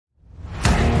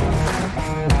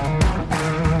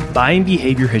Buying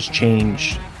behavior has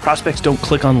changed. Prospects don't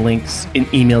click on links in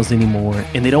emails anymore,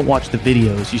 and they don't watch the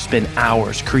videos you spend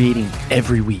hours creating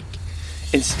every week.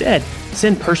 Instead,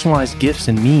 send personalized gifts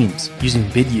and memes using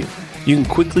Vidyou. You can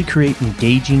quickly create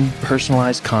engaging,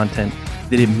 personalized content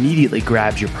that immediately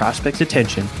grabs your prospect's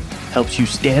attention, helps you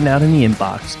stand out in the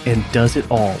inbox, and does it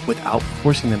all without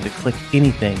forcing them to click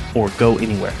anything or go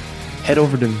anywhere. Head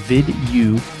over to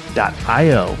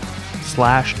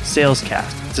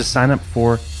vidyou.io/salescast to sign up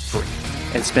for free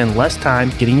and spend less time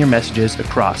getting your messages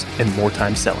across and more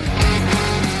time selling.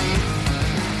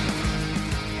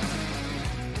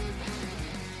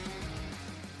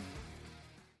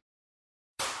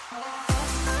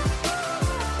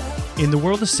 In the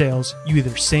world of sales, you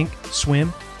either sink,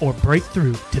 swim, or break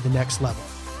through to the next level.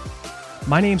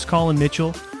 My name's Colin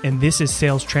Mitchell, and this is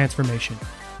Sales Transformation,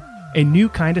 a new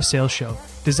kind of sales show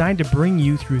designed to bring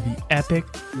you through the epic,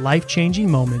 life-changing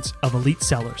moments of elite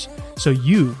sellers so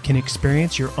you can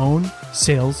experience your own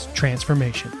sales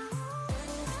transformation.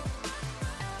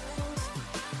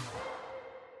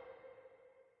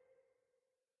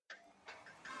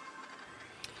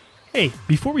 Hey,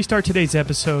 before we start today's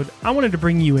episode, I wanted to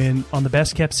bring you in on the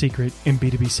best kept secret in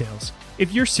B2B sales.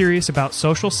 If you're serious about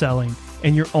social selling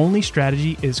and your only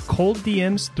strategy is cold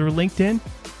DMs through LinkedIn,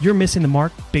 you're missing the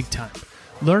mark big time.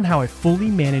 Learn how a fully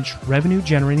managed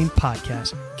revenue-generating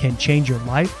podcast can change your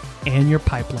life and your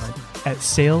pipeline at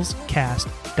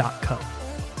salescast.co.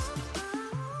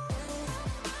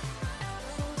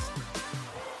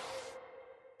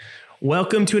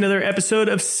 Welcome to another episode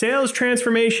of Sales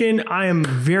Transformation. I am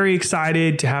very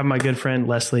excited to have my good friend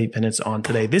Leslie Penitz on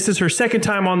today. This is her second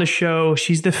time on the show.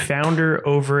 She's the founder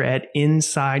over at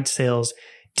Inside Sales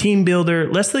Team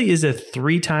Builder. Leslie is a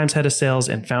 3 times head of sales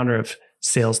and founder of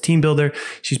Sales Team Builder.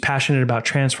 She's passionate about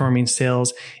transforming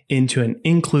sales into an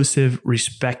inclusive,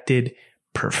 respected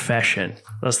profession.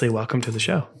 Leslie, welcome to the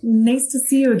show. Nice to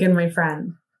see you again, my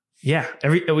friend. Yeah,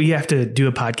 we have to do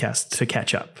a podcast to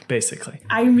catch up, basically.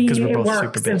 I mean, it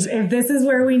works. If this is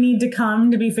where we need to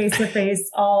come to be face to face,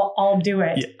 I'll do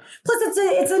it. Yeah. Plus,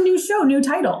 it's a new show, new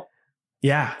title.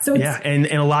 Yeah, so and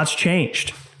a lot's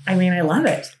changed. I mean, I love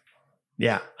it.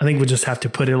 Yeah, I think we'll just have to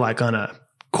put it like on a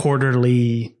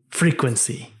quarterly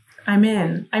frequency. I'm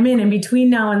in. In between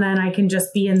now and then, I can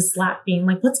just be in Slack being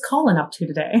like, what's Colin up to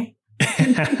today?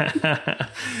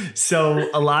 So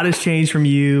a lot has changed from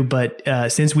you, but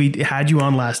since we had you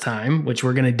on last time, which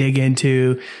we're going to dig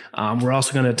into, we're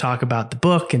also going to talk about the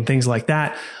book and things like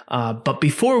that. But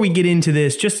before we get into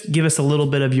this, just give us a little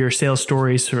bit of your sales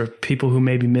stories for people who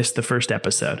maybe missed the first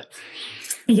episode.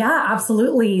 Yeah,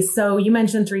 absolutely. So you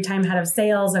mentioned 3-time head of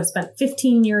sales. I've spent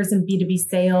 15 years in B2B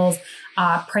sales,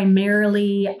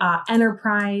 primarily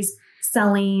enterprise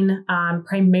selling,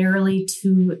 primarily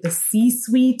to the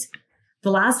C-suite. The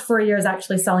last 4 years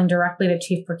actually selling directly to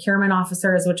chief procurement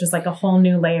officers, which is like a whole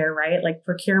new layer, right? Like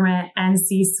procurement and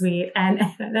C-suite and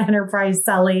enterprise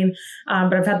selling.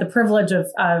 But I've had the privilege of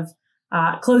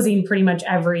closing pretty much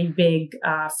every big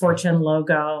Fortune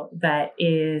logo that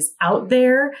is out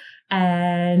there.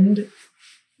 And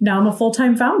now I'm a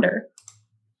full-time founder.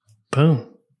 Boom.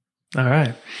 All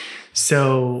right.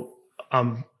 So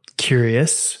I'm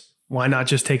curious, why not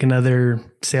just take another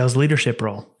sales leadership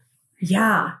role?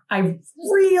 Yeah, I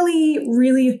really,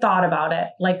 really thought about it,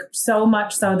 like so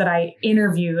much so that I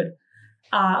interviewed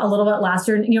a little bit last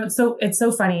year. And, it's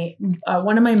so funny.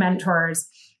 One of my mentors,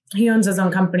 he owns his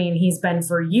own company and he's been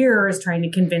for years trying to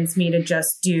convince me to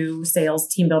just do Sales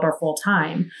Team Builder full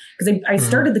time. Because I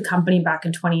started the company back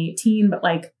in 2018, but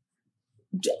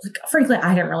frankly,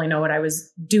 I didn't really know what I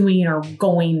was doing or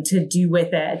going to do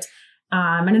with it.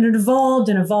 And it evolved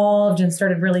and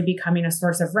started really becoming a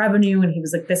source of revenue. And he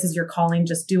was like, this is your calling,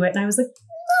 just do it. And I was like, no,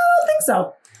 I don't think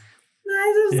so.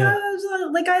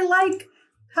 I like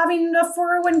having a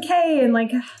 401k and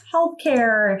like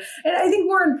healthcare. And I think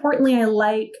more importantly, I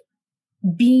like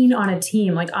being on a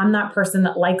team. Like I'm that person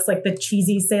that likes like the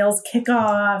cheesy sales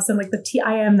kickoffs and like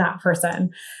I am that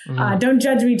person. Don't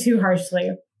judge me too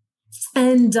harshly.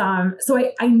 And so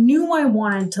I knew I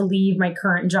wanted to leave my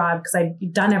current job because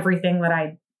I'd done everything that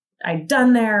I'd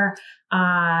done there.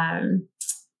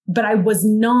 But I was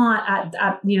not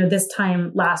at this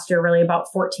time last year, really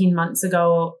about 14 months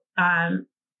ago,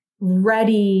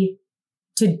 ready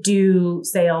to do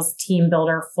Sales Team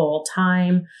Builder full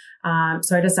time.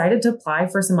 So I decided to apply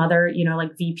for some other,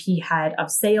 like VP head of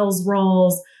sales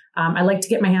roles. I like to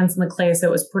get my hands in the clay. So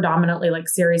it was predominantly like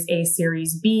Series A,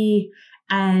 Series B.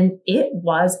 And it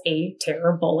was a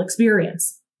terrible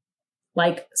experience.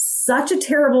 Like such a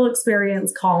terrible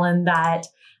experience, Colin, that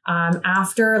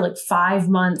after like 5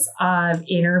 months of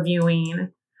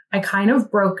interviewing, I kind of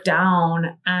broke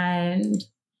down and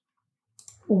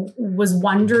was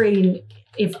wondering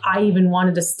if I even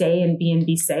wanted to stay in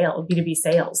B2B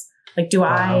sales. Like, do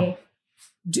I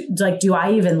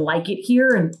even like it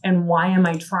here? And why am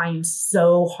I trying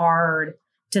so hard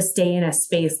to stay in a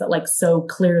space that like so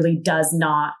clearly does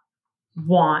not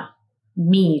want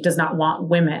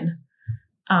women?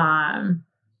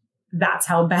 That's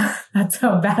how bad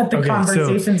the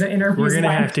conversations and interviews. We're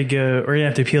gonna have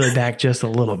to peel it back just a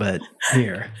little bit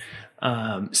here.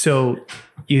 So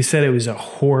you said it was a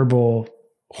horrible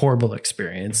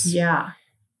experience. Yeah.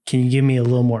 Can you give me a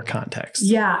little more context?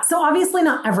 Yeah. So obviously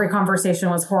not every conversation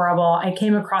was horrible. I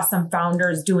came across some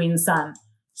founders doing some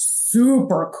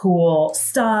super cool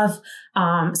stuff.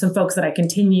 Some folks that I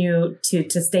continue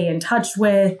to stay in touch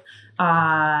with.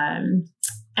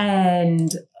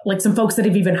 And like some folks that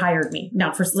have even hired me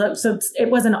now so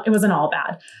it wasn't all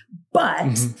bad,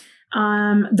 but,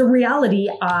 the reality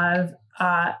of,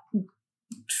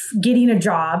 getting a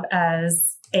job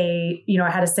as I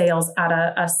had a sales at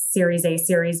a Series A,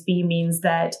 Series B means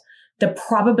that the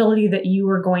probability that you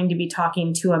are going to be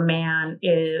talking to a man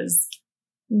is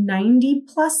 90+%.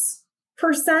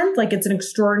 Like it's an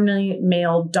extraordinarily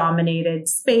male dominated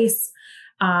space.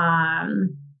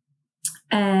 And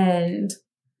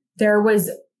there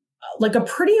was like a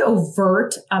pretty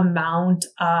overt amount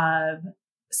of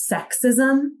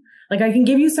sexism. Like I can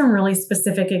give you some really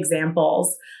specific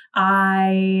examples.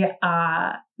 I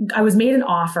was made an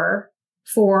offer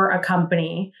for a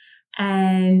company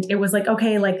and it was like,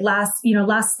 okay, like last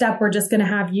step, we're just going to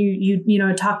have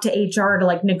you talk to HR to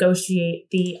like negotiate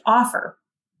the offer.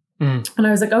 And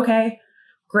I was like, okay,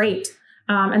 great.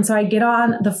 And so I get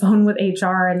on the phone with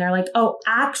HR and they're like, oh,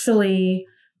 actually,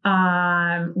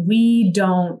 we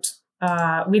don't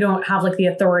have like the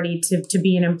authority to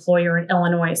be an employer in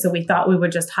Illinois. So we thought we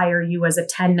would just hire you as a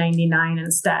 1099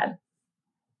 instead.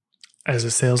 As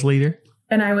a sales leader?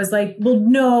 And I was like, well,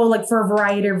 no, like for a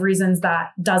variety of reasons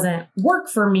that doesn't work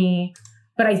for me.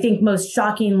 But I think most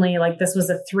shockingly, like this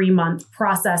was a 3-month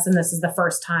process and this is the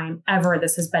first time ever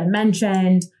this has been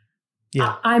mentioned.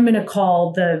 Yeah. I'm going to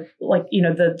call the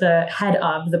head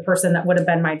of the person that would have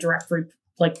been my direct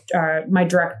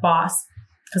boss.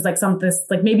 Cause like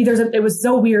it was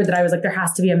so weird that I was like, there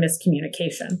has to be a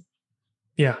miscommunication.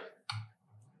 Yeah.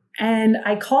 And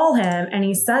I call him and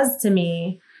he says to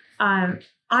me, I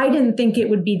didn't think it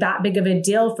would be that big of a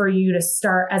deal for you to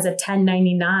start as a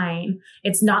 1099.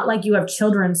 It's not like you have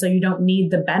children, so you don't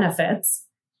need the benefits.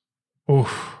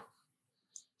 Oof.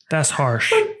 That's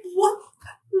harsh. Like,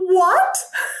 what?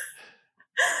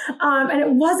 And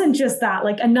it wasn't just that.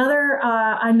 Like another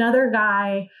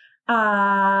guy,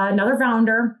 another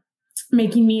founder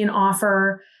making me an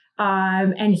offer.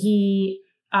 And he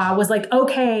was like,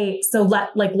 okay, so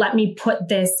let me put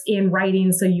this in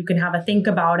writing so you can have a think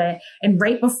about it. And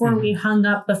right before we hung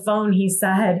up the phone, he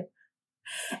said,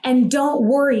 and don't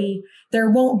worry, there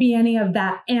won't be any of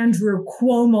that Andrew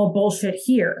Cuomo bullshit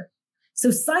here.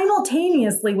 So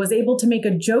simultaneously was able to make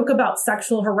a joke about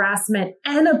sexual harassment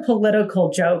and a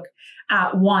political joke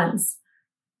at once.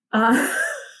 So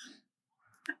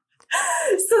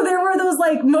there were those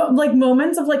like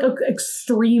moments of like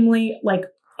extremely like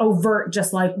overt,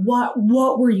 just like,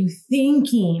 what were you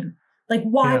thinking? Like,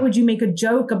 why would you make a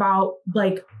joke about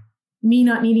like me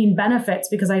not needing benefits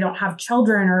because I don't have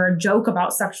children, or a joke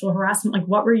about sexual harassment? Like,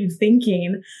 what were you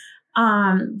thinking?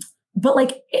 But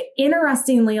like,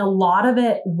 interestingly, a lot of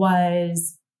it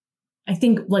was, I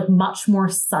think, like much more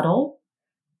subtle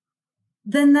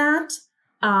than that.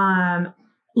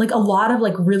 Like a lot of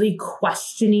like really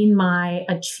questioning my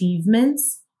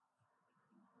achievements.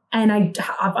 And I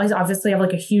obviously have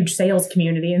like a huge sales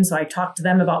community. And so I talked to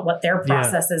them about what their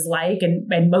process is like.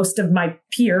 And most of my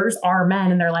peers are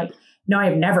men. And they're like, no,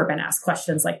 I've never been asked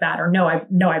questions like that. Or no,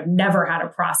 I've never had a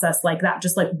process like that.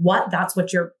 Just like, what? That's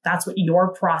what your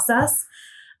process,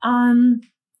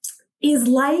 is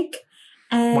like.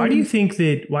 And why do you think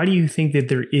that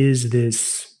there is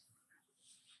this,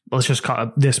 let's just call it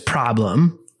this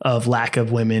problem of lack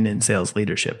of women in sales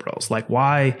leadership roles? Like,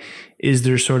 why is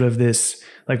there sort of this,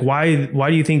 like, why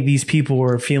do you think these people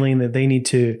are feeling that they need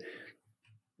to,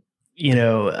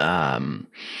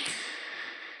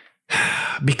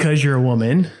 because you're a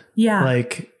woman,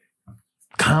 like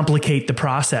complicate the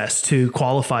process to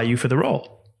qualify you for the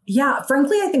role? Yeah.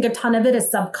 Frankly, I think a ton of it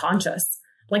is subconscious.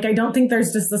 Like, I don't think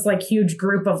there's just this like huge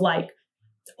group of like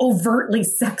overtly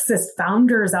sexist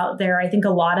founders out there. I think a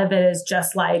lot of it is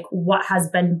just like what has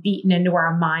been beaten into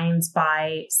our minds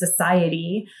by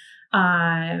society.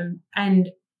 And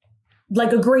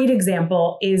like a great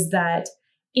example is that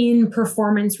in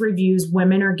performance reviews,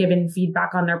 women are given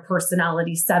feedback on their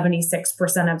personality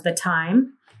 76% of the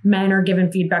time. Men are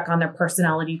given feedback on their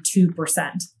personality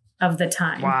 2% of the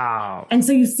time. Wow. And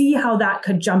so you see how that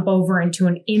could jump over into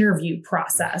an interview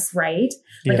process, right?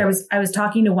 Like I was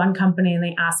talking to one company and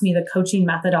they asked me the coaching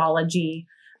methodology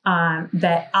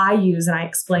that I use, and I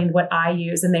explained what I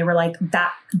use, and they were like,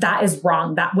 that is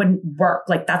wrong. That wouldn't work.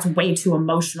 Like, that's way too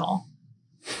emotional.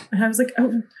 And I was like,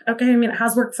 oh, okay. I mean, it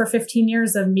has worked for 15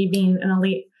 years of me being an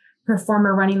elite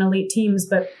performer running elite teams,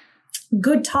 but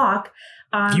good talk.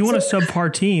 If you want a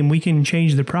subpar team, we can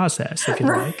change the process if you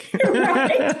like.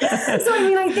 Right. So,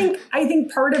 I mean, I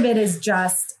think part of it is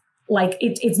just like,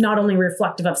 it's not only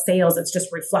reflective of sales, it's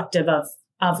just reflective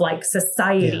of like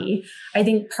society. Yeah. I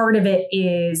think part of it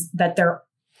is that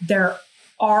there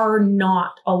are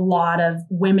not a lot of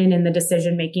women in the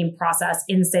decision-making process,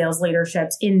 in sales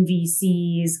leaderships, in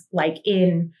VCs, like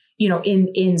in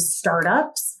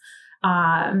startups.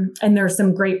 And there's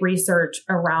some great research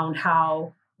around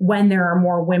how when there are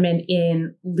more women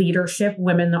in leadership,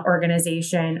 women in the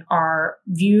organization are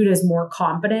viewed as more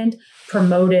competent,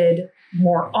 promoted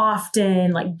more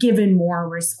often, like given more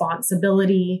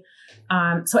responsibility.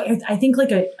 So I think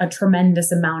like a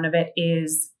tremendous amount of it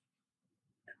is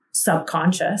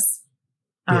subconscious,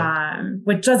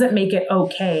 which doesn't make it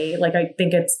okay. Like, I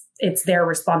think it's their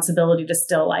responsibility to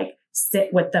still like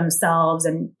sit with themselves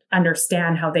and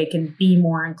understand how they can be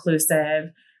more inclusive,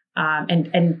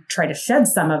 and try to shed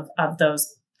some of those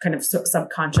kind of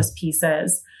subconscious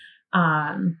pieces.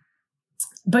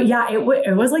 But yeah,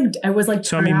 it was like,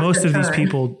 so I mean, most of these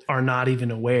people are not even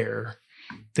aware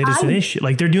that it's an issue.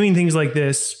 Like, they're doing things like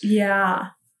this. Yeah.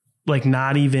 Like,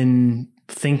 not even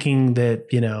thinking that,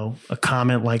 a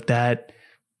comment like that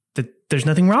there's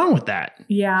nothing wrong with that.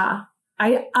 Yeah.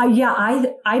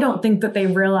 I don't think that they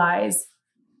realize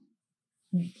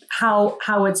how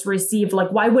it's received.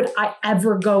 Like, why would I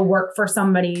ever go work for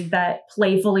somebody that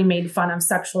playfully made fun of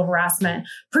sexual harassment,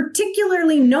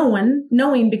 particularly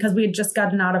knowing because we had just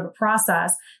gotten out of a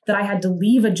process that I had to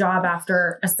leave a job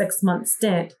after a 6-month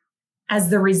stint as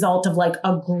the result of like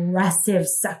aggressive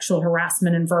sexual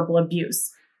harassment and verbal abuse.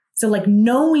 So like,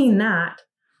 knowing that,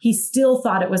 he still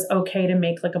thought it was okay to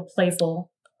make like a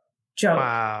playful joke.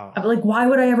 Wow. Like, why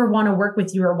would I ever want to work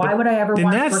with you? Or why would I ever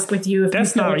want to work with you? If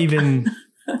that's not even...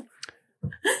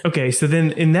 Okay. So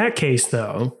then in that case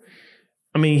though,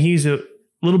 I mean, he's a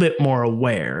little bit more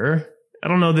aware. I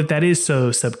don't know that is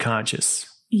so subconscious.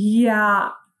 Yeah.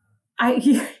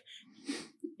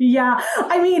 Yeah.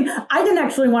 I mean, I didn't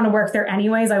actually want to work there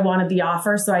anyways. I wanted the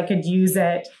offer so I could use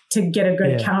it to get a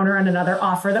good counter on another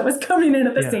offer that was coming in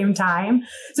at the same time.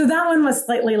 So that one was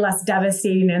slightly less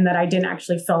devastating in that I didn't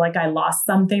actually feel like I lost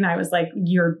something. I was like,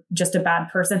 you're just a bad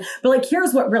person. But like,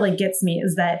 here's what really gets me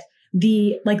is that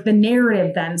the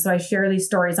narrative then. So I share these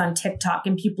stories on TikTok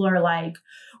and people are like,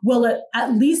 well,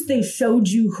 at least they showed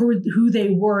you who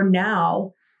they were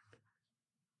now.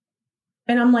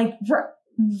 And I'm like,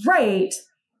 right.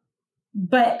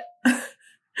 But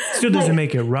still doesn't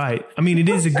make it right. I mean, it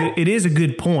is a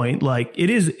good point. Like, it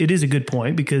is a good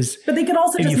point because, but they could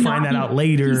also if just you find that out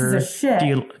later,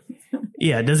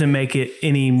 it doesn't make it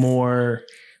any more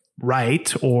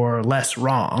right or less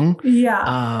wrong.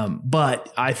 Yeah.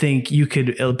 But I think you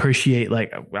could appreciate,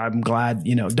 like, I'm glad,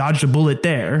 dodged a bullet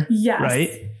there. Yes. Right.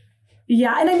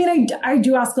 Yeah. And I mean, I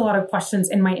do ask a lot of questions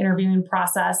in my interviewing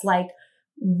process, like,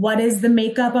 what is the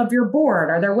makeup of your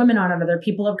board? Are there women on it? Are there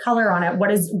people of color on it?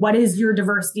 What is your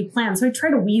diversity plan? So I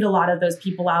try to weed a lot of those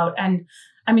people out. And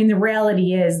I mean, the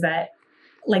reality is that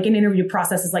like an interview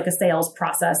process is like a sales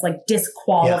process, like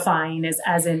disqualifying is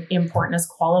as important as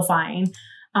qualifying.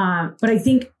 But I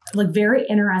think like very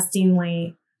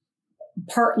interestingly,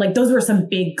 those were some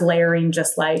big glaring,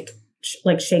 just like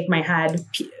shake my head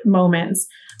moments.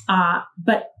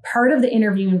 But part of the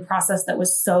interviewing process that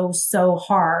was so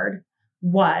hard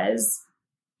was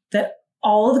that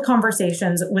all of the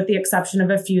conversations, with the exception of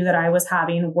a few that I was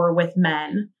having, were with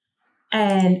men,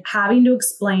 and having to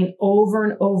explain over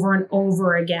and over and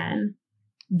over again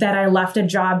that I left a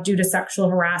job due to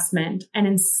sexual harassment. And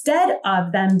instead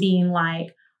of them being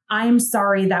like, I'm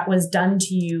sorry that was done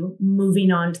to you,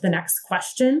 moving on to the next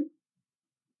question,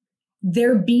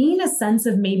 there being a sense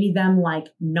of maybe them like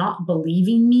not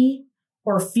believing me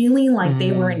or feeling like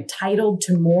they were entitled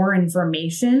to more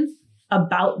information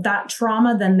about that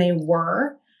trauma than they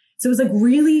were. So it was like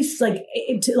really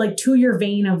like to your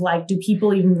vein of like, do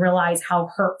people even realize how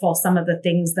hurtful some of the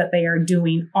things that they are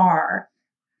doing are?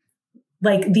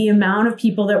 Like the amount of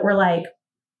people that were like,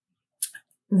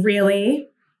 really?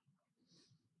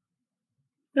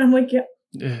 And I'm like,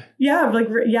 Yeah. Like,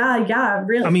 yeah,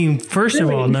 really. I mean, first of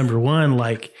all, number one,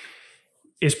 like,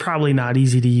 it's probably not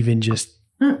easy to even just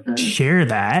share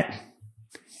that.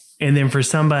 And then for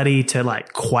somebody to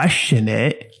like question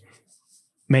it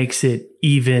makes it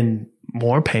even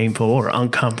more painful or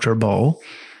uncomfortable.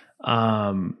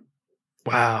 Wow.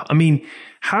 I mean,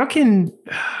 how can...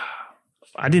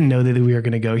 I didn't know that we were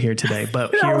going to go here today,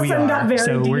 but here we are.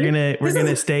 So we're going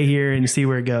to stay here and see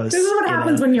where it goes. This is what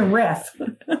happens when you riff.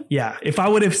 Yeah. If I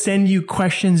would have sent you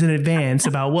questions in advance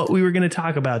about what we were going to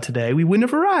talk about today, we wouldn't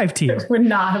have arrived here. It would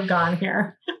not have gone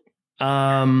here.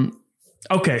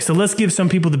 Okay. So let's give some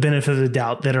people the benefit of the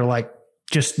doubt that are like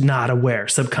just not aware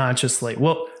subconsciously.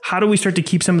 Well, how do we start to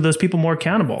keep some of those people more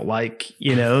accountable? Like,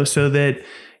 so that,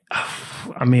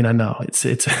 I mean, I know it's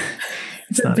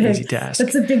not an easy task.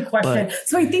 That's a big question.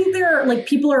 So I think there are like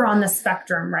people are on the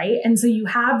spectrum, right? And so you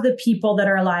have the people that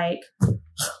are like,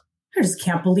 I just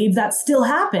can't believe that still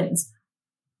happens.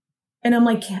 And I'm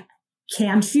like,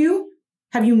 can't you?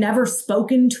 Have you never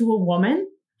spoken to a woman?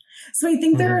 So I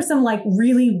think there are some like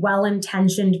really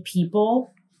well-intentioned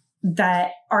people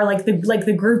that are like the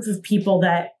group of people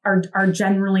that are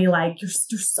generally like, you're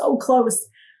so close.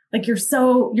 Like you're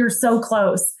so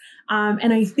close.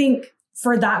 And I think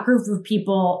for that group of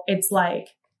people, it's like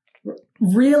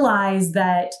realize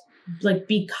that like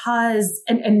because,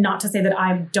 and not to say that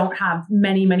I don't have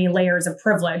many, many layers of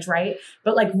privilege, right?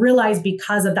 But like realize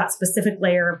because of that specific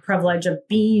layer of privilege of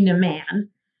being a man,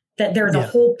 that there's a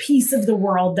whole piece of the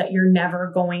world that you're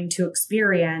never going to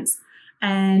experience.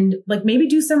 And like maybe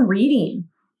do some reading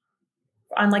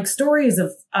on like stories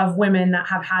of women that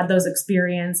have had those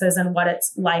experiences and what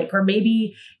it's like, or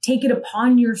maybe take it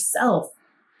upon yourself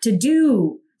to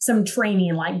do some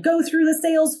training, like go through the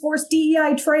Salesforce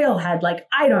DEI trailhead. Like,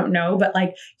 I don't know, but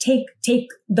like take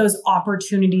those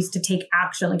opportunities to take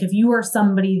action. Like if you are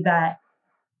somebody that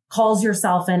calls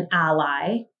yourself an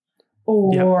ally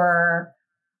or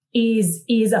is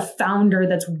a founder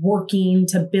that's working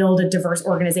to build a diverse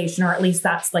organization, or at least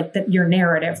that's like your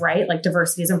narrative, right? Like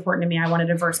diversity is important to me. I want a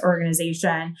diverse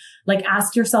organization. Like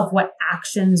ask yourself what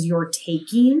actions you're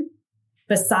taking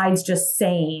besides just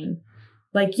saying,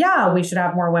 like, yeah, we should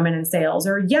have more women in sales,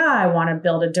 or yeah, I want to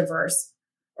build a diverse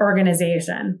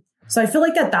organization. So I feel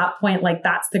like at that point, like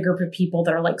that's the group of people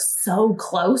that are like so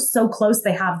close,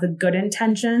 they have the good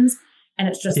intentions. And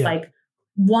it's just like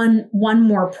one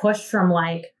more push from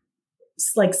like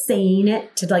saying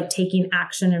it to like taking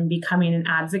action and becoming an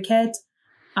advocate.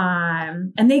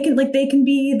 And they can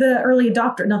be the early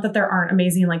adopter. Not that there aren't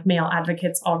amazing like male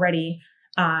advocates already.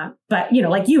 But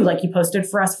like you posted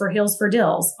for us for Heels for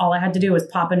Dills. All I had to do was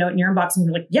pop a note in your inbox and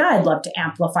be like, yeah, I'd love to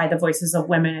amplify the voices of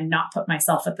women and not put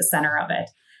myself at the center of it.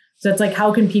 So it's like,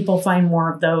 how can people find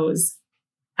more of those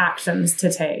actions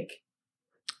to take?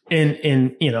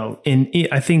 And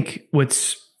I think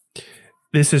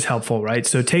this is helpful, right?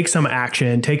 So take some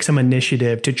action, take some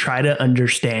initiative to try to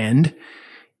understand,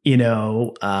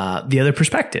 the other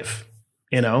perspective,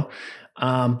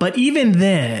 but even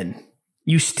then,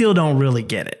 you still don't really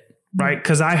get it, right?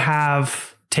 Because I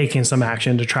have taken some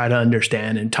action to try to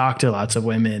understand and talk to lots of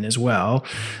women as well.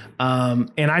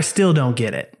 And I still don't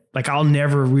get it. Like I'll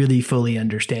never really fully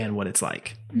understand what it's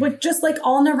like. But just like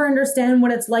I'll never understand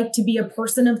what it's like to be a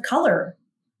person of color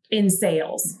in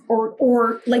sales,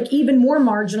 or like even more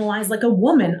marginalized, like a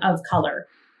woman of color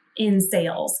in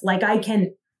sales. Like I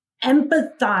can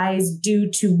empathize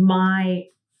due to my,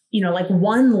 like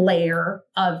one layer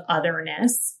of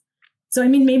otherness. So, I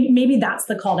mean, maybe that's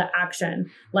the call to action,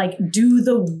 like do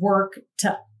the work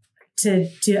to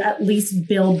at least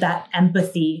build that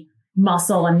empathy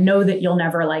muscle and know that you'll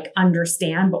never like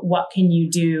understand, but what can you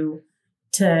do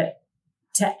to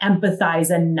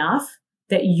empathize enough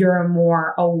that you're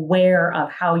more aware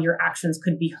of how your actions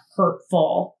could be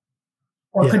hurtful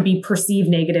or could be perceived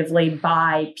negatively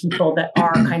by people that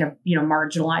are kind of,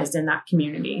 marginalized in that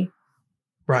community.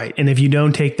 Right. And if you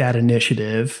don't take that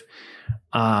initiative,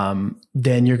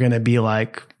 then you're going to be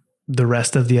like the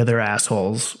rest of the other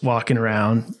assholes walking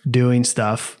around doing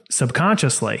stuff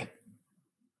subconsciously.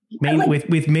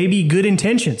 With maybe good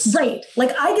intentions. Right.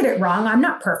 Like I get it wrong. I'm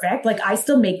not perfect. Like I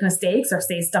still make mistakes or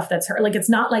say stuff that's hurt. Like it's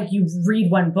not like you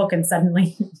read one book and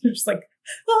suddenly you're just like,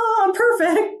 oh, I'm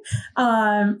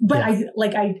perfect. But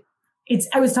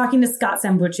I was talking to Scott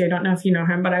Sambucci. I don't know if you know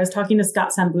him, but I was talking to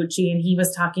Scott Sambucci and he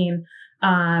was talking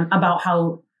about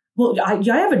how, well, I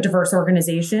have a diverse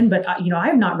organization, but I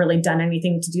have not really done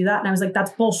anything to do that. And I was like,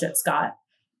 that's bullshit, Scott.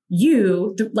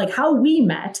 Like how we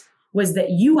met was that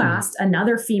you asked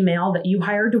another female that you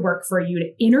hired to work for you to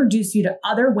introduce you to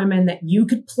other women that you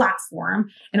could platform.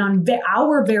 And on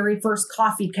our very first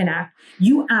Coffee Connect,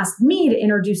 you asked me to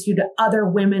introduce you to other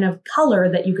women of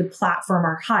color that you could platform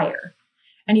or hire.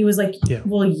 And he was like,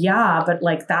 well, yeah, but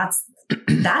like that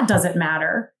doesn't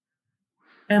matter.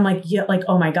 And I'm like, yeah, like,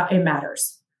 oh my God, it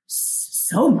matters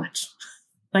so much.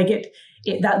 Like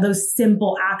those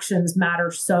simple actions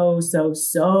matter so.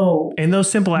 And those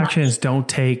simple much. actions don't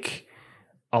take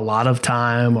a lot of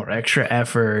time or extra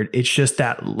effort. It's just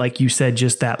that, like you said,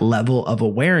 just that level of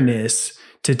awareness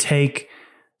to take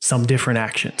some different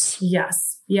actions.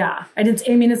 Yes. Yeah. And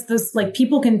it's this, like,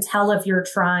 people can tell if you're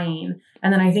trying.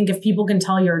 And then I think if people can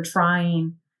tell you're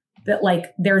trying, that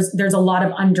like there's a lot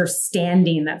of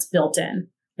understanding that's built in.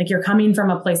 Like, you're coming from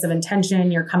a place of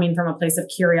intention, you're coming from a place of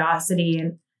curiosity.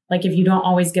 And like, if you don't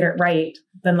always get it right,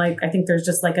 then like, I think there's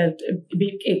just like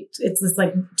it's this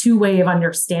like two-way of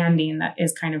understanding that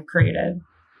is kind of created.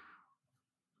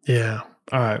 Yeah.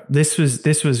 All right. This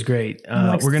was great.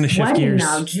 We're going to shift gears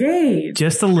now, Jade.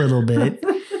 Just a little bit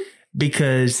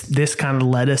because this kind of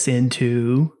led us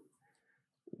into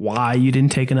why you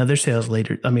didn't take another sales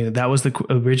leader. I mean, that was the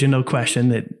original question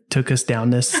that took us down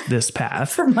this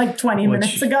path from like 20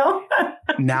 minutes ago.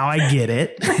 Now I get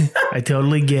it. I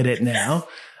totally get it now.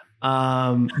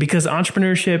 Because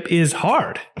entrepreneurship is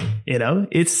hard. You know,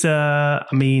 it's, I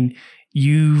mean,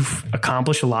 you've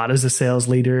accomplished a lot as a sales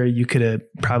leader. You could have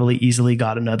probably easily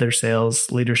got another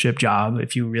sales leadership job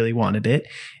if you really wanted it,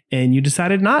 and you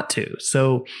decided not to.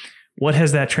 So what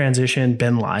has that transition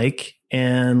been like?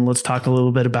 And let's talk a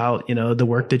little bit about, you know, the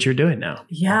work that you're doing now.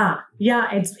 Yeah.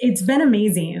 It's been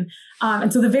amazing.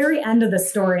 And so the very end of the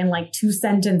story in like 2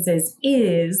 sentences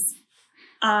is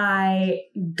I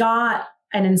got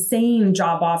an insane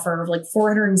job offer of like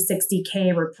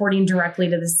 $460K, reporting directly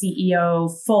to the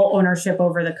CEO, full ownership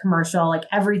over the commercial, like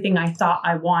everything I thought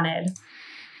I wanted.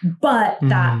 But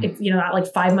that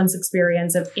like 5 months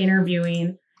experience of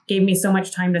interviewing gave me so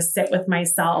much time to sit with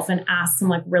myself and ask some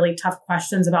like really tough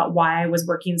questions about why I was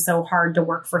working so hard to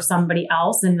work for somebody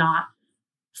else and not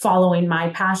following my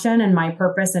passion and my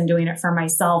purpose and doing it for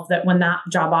myself. That when that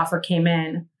job offer came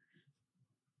in,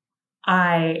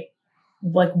 I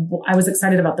was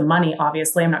excited about the money.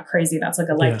 Obviously, I'm not crazy. That's like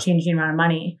a life-changing amount of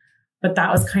money, but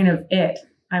that was kind of it.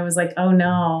 I was like, oh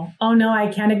no,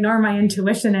 I can't ignore my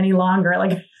intuition any longer.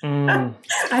 Like I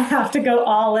have to go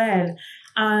all in.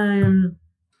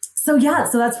 So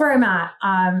that's where I'm at.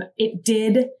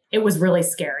 It was really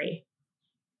scary.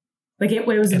 Like it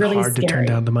was really hard scary to turn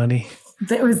down the money.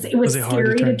 It was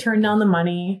scary to turn down the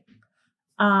money.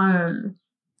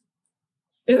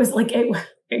 It was like, it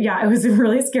was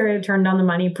really scary to turn down the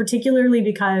money, particularly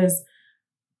because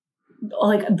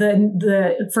like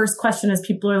the first question is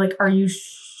people are like, are you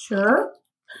sure?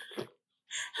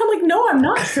 I'm like, no, I'm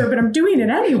not sure, but I'm doing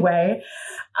it anyway.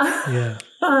 Yeah.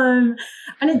 And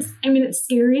it's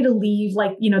scary to leave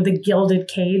like, you know, the gilded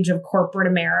cage of corporate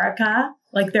America.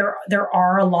 Like there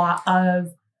are a lot of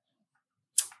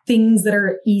things that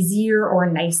are easier or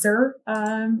nicer.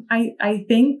 I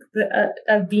think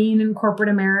of being in corporate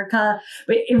America,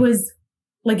 but it was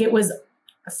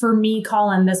for me,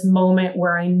 Colin, this moment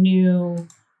where I knew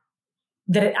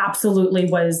that it absolutely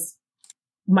was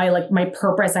my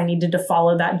purpose. I needed to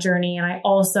follow that journey. And I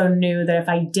also knew that if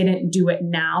I didn't do it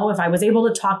now, if I was able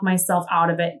to talk myself out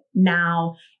of it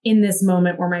now in this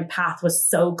moment where my path was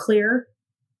so clear,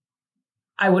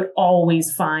 I would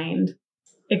always find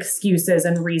excuses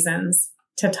and reasons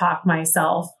to talk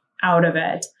myself out of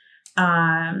it.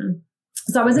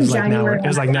 So I was in January. It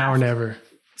was like now or never.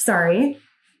 Sorry.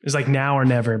 It was like now or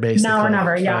never, basically. Now or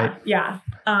never. Yeah. Right? Yeah.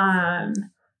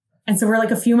 And so we're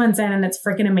like a few months in and it's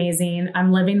freaking amazing.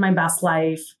 I'm living my best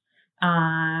life.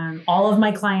 All of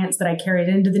my clients that I carried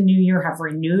into the new year have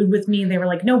renewed with me. They were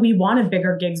like, no, we wanted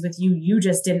bigger gigs with you. You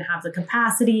just didn't have the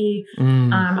capacity.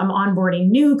 I'm onboarding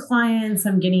new clients.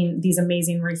 I'm getting these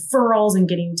amazing referrals and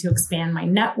getting to expand my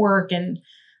network. And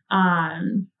I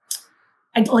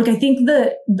think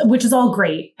which is all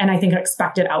great. And I think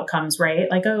expected outcomes, right?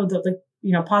 Like,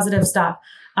 positive stuff.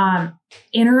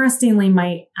 Interestingly,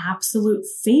 my absolute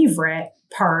favorite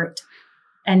part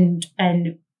and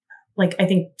like, I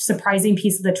think surprising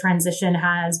piece of the transition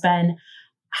has been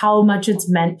how much it's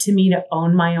meant to me to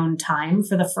own my own time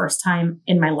for the first time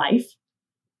in my life.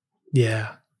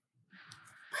 Yeah.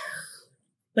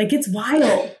 Like it's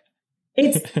wild.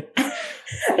 It's, and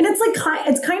it's like,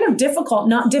 it's kind of difficult,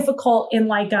 not difficult in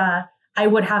like I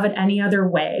would have it any other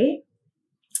way,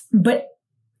 but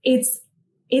it's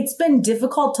been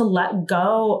difficult to let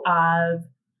go of,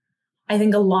 I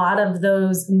think, a lot of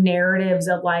those narratives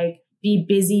of like, be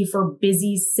busy for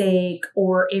busy's sake,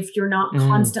 or if you're not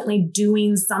constantly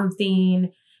doing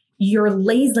something, you're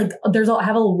lazy. Like I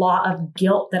have a lot of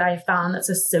guilt that I found that's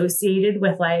associated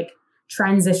with like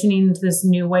transitioning into this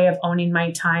new way of owning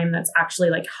my time that's actually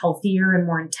like healthier and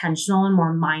more intentional and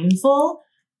more mindful,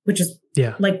 which is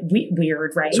like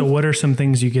weird, right? So what are some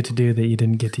things you get to do that you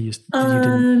didn't get to use,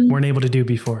 that you weren't able to do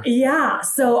before? Yeah.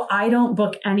 So I don't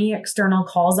book any external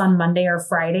calls on Monday or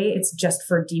Friday. It's just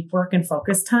for deep work and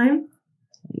focus time.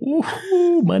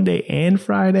 Ooh, Monday and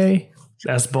Friday.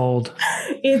 That's bold.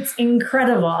 It's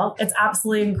incredible. It's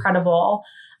absolutely incredible.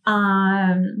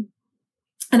 And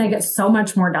I get so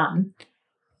much more done.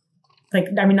 Like,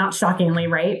 I mean, not shockingly,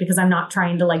 right? Because I'm not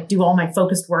trying to like do all my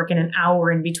focused work in an hour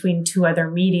in between 2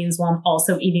 other meetings while I'm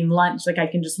also eating lunch. Like I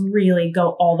can just really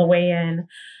go all the way in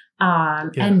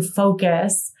and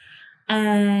focus.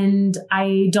 And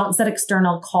I don't set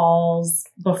external calls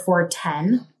before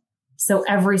 10. So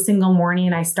every single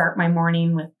morning I start my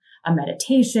morning with a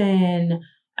meditation,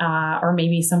 or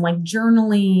maybe some like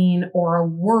journaling or a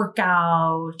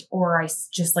workout, or I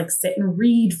just like sit and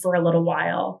read for a little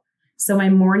while. So my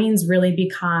mornings really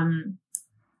become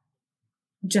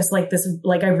just like this,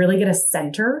 like I really get a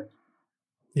center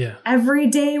every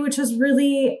day, which is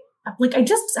really like, I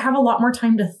just have a lot more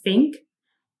time to think.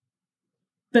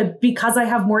 But because I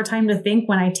have more time to think,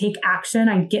 when I take action,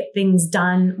 I get things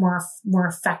done more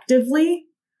effectively.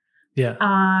 Yeah.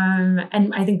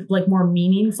 And I think like more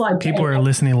meaningful. People are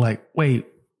listening like, wait,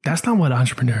 that's not what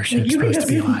entrepreneurship is supposed to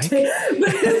be like.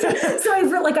 So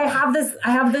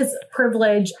I have this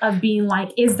privilege of being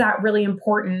like, is that really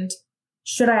important?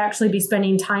 Should I actually be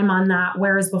spending time on that?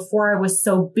 Whereas before I was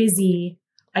so busy,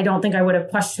 I don't think I would have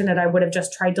questioned it. I would have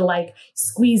just tried to like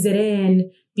squeeze it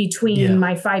in between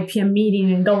my 5 p.m.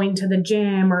 meeting and going to the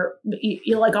gym, or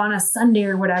like on a Sunday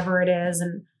or whatever it is.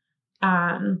 And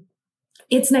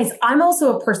it's nice. I'm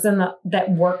also a person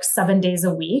that works 7 days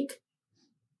a week.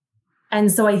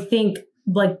 And so I think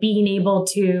like being able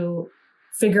to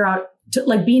figure out,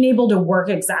 being able to work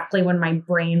exactly when my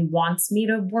brain wants me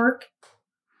to work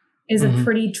is a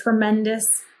pretty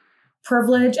tremendous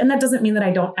privilege. And that doesn't mean that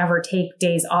I don't ever take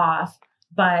days off,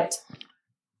 but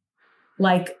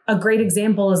like a great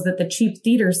example is that the cheap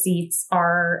theater seats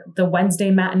are the Wednesday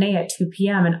matinee at 2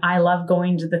 p.m. And I love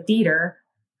going to the theater.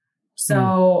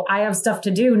 So I have stuff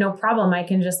to do, no problem. I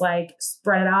can just like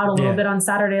spread it out a little bit on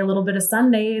Saturday, a little bit of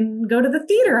Sunday, and go to the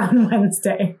theater on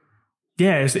Wednesday.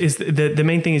 Yeah, it's the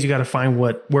main thing is you got to find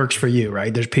what works for you,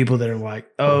 right? There's people that are like,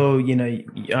 oh,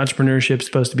 entrepreneurship is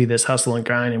supposed to be this hustle and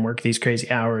grind and work these crazy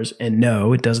hours. And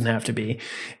no, it doesn't have to be.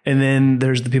 And then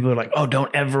there's the people that are like, oh, don't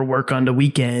ever work on the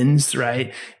weekends,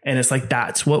 right? And it's like,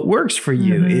 that's what works for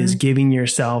you is giving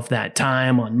yourself that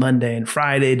time on Monday and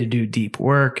Friday to do deep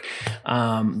work.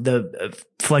 The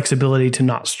flexibility to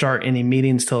not start any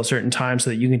meetings till a certain time so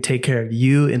that you can take care of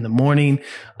you in the morning,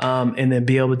 and then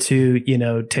be able to,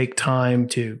 take time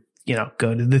to,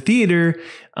 go to the theater.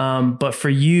 But for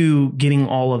you, getting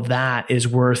all of that is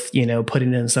worth,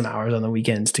 putting in some hours on the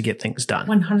weekends to get things done.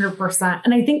 100%.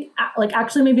 And I think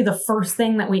actually maybe the first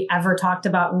thing that we ever talked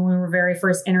about when we were very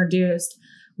first introduced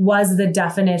was the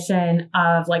definition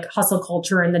of like hustle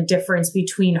culture and the difference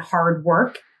between hard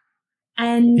work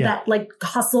and that like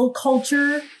hustle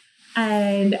culture.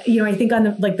 And, I think on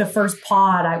the first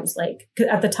pod, I was like,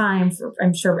 at the time,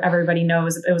 I'm sure everybody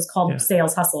knows it was called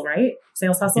Sales Hustle, right?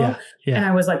 Sales Hustle. Yeah. And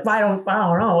I was like, I don't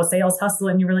know, Sales Hustle.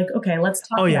 And you were like, okay, let's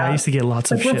talk about. I used to get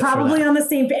lots of shit. We're probably on the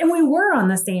same page, and we were on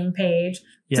the same page.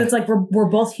 Yeah. So it's like, we're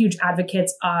both huge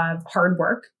advocates of hard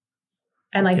work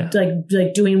and like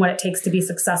doing what it takes to be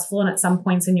successful. And at some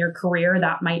points in your career,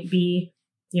 that might be,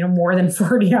 more than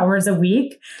 40 hours a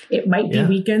week. It might be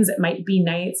weekends. It might be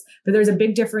nights, but there's a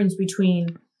big difference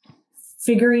between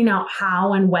figuring out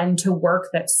how and when to work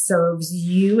that serves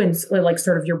you and like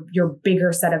sort of your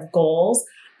bigger set of goals,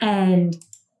 and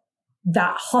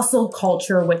that hustle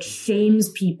culture, which shames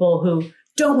people who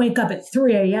don't wake up at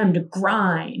 3 a.m. to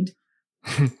grind.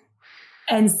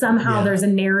 And somehow there's a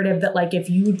narrative that like, if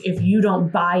you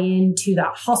don't buy into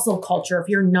that hustle culture, if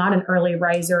you're not an early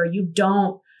riser, you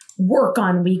don't work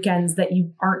on weekends, that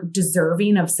you aren't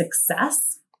deserving of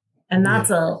success. And that's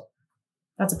a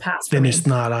pass. Then it's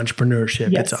not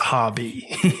entrepreneurship. Yes. It's a hobby.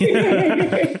 I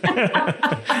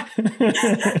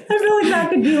feel like that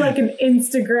could be like an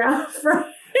Instagram,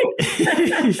 right?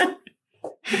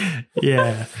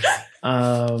 Yeah.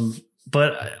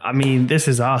 But I mean, this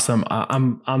is awesome.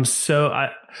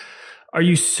 Are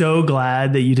you so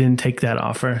glad that you didn't take that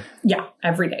offer? Yeah.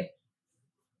 Every day.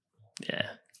 Yeah.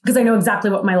 Because I know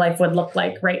exactly what my life would look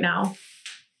like right now.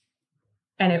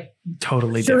 And it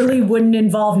totally surely different. wouldn't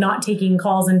involve not taking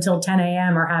calls until 10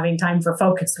 a.m. or having time for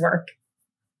focus work.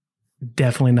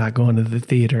 Definitely not going to the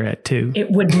theater at 2. It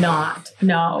would not.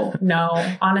 No.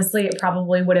 Honestly, it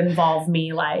probably would involve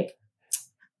me like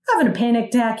having a panic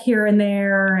attack here and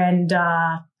there and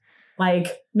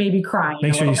like maybe crying.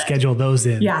 Make sure you schedule those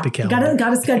in the calendar.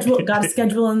 Gotta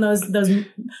schedule in those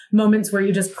moments where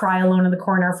you just cry alone in the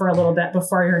corner for a little bit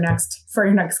before your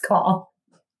next call.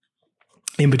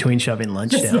 In between shoving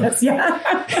lunch down. Yes,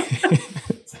 yeah.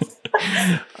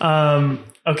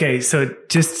 Okay, so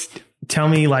just tell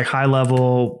me like high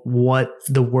level what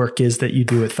the work is that you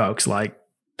do with folks, like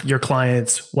your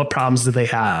clients, what problems do they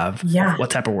have? Yeah.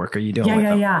 What type of work are you doing with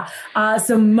them? Yeah.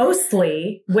 So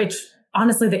mostly, which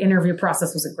honestly, the interview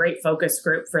process was a great focus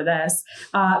group for this.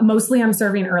 Mostly I'm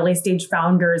serving early stage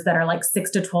founders that are like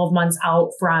 6 to 12 months out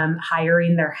from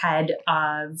hiring their head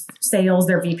of sales,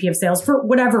 their VP of sales for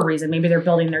whatever reason. Maybe they're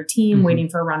building their team, waiting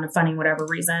for a round of funding, whatever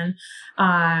reason.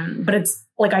 But it's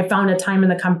like I found a time in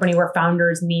the company where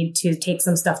founders need to take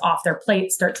some stuff off their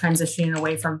plate, start transitioning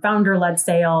away from founder-led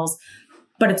sales.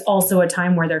 But it's also a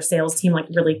time where their sales team like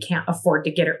really can't afford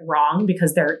to get it wrong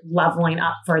because they're leveling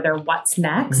up for their what's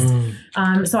next.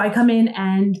 So I come in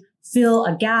and fill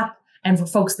a gap. And for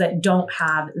folks that don't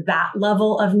have that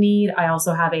level of need, I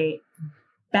also have a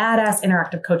badass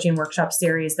interactive coaching workshop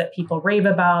series that people rave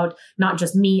about, not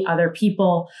just me, other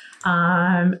people.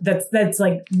 That's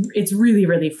like, it's really,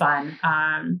 really fun.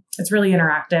 It's really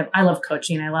interactive. I love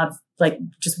coaching. I love like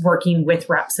just working with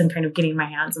reps and kind of getting my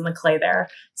hands in the clay there.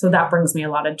 So that brings me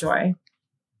a lot of joy.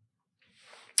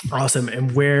 Awesome.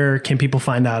 And where can people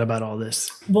find out about all this?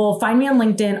 Well, find me on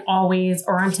LinkedIn always,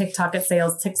 or on TikTok at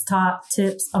Sales TikTok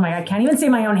Tips. Oh my God, I can't even say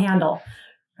my own handle.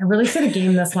 I really should have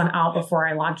gamed this one out before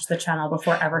I launched the channel,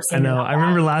 before ever saying it. I know. I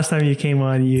remember last time you came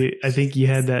on, I think you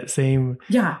had that same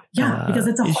because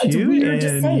it's weird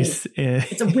to say.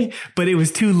 It's a weird, but it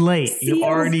was too late. You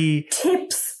already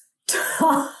tips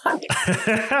talk.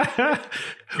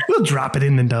 We'll drop it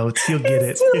in the notes. You'll get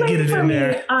it. You'll get it in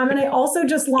there. And I also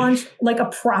just launched like a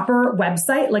proper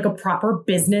website, like a proper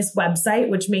business website,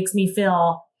 which makes me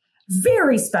feel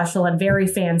very special and very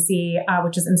fancy,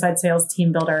 which is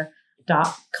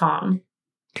InsideSalesTeamBuilder.com.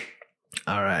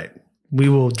 All right. We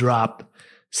will drop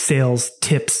sales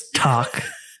tips talk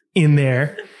in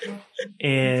there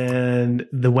and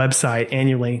the website and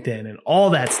your LinkedIn and all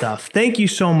that stuff. Thank you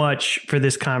so much for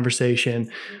this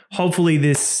conversation. Hopefully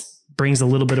this brings a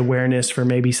little bit of awareness for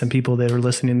maybe some people that are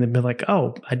listening and be like,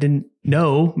 oh, I didn't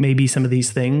know maybe some of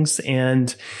these things,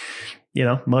 and,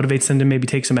 motivates them to maybe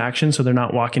take some action so they're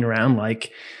not walking around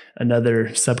like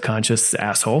another subconscious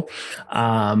asshole.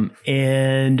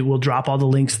 And we'll drop all the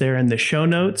links there in the show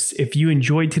notes. If you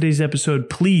enjoyed today's episode,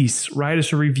 please write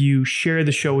us a review, share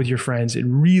the show with your friends. It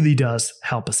really does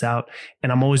help us out.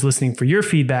 And I'm always listening for your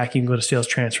feedback. You can go to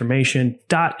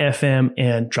salestransformation.fm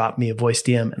and drop me a voice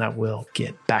DM and I will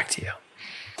get back to you.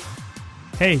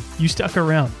 Hey, you stuck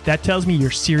around. That tells me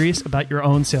you're serious about your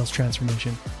own sales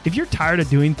transformation. If you're tired of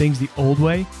doing things the old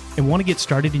way and want to get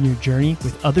started in your journey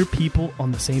with other people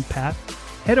on the same path,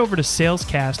 head over to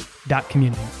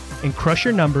salescast.community and crush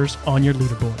your numbers on your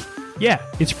leaderboard. Yeah,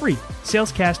 it's free.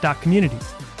 Salescast.community.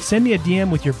 Send me a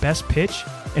DM with your best pitch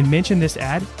and mention this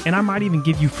ad, and I might even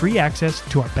give you free access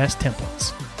to our best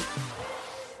templates.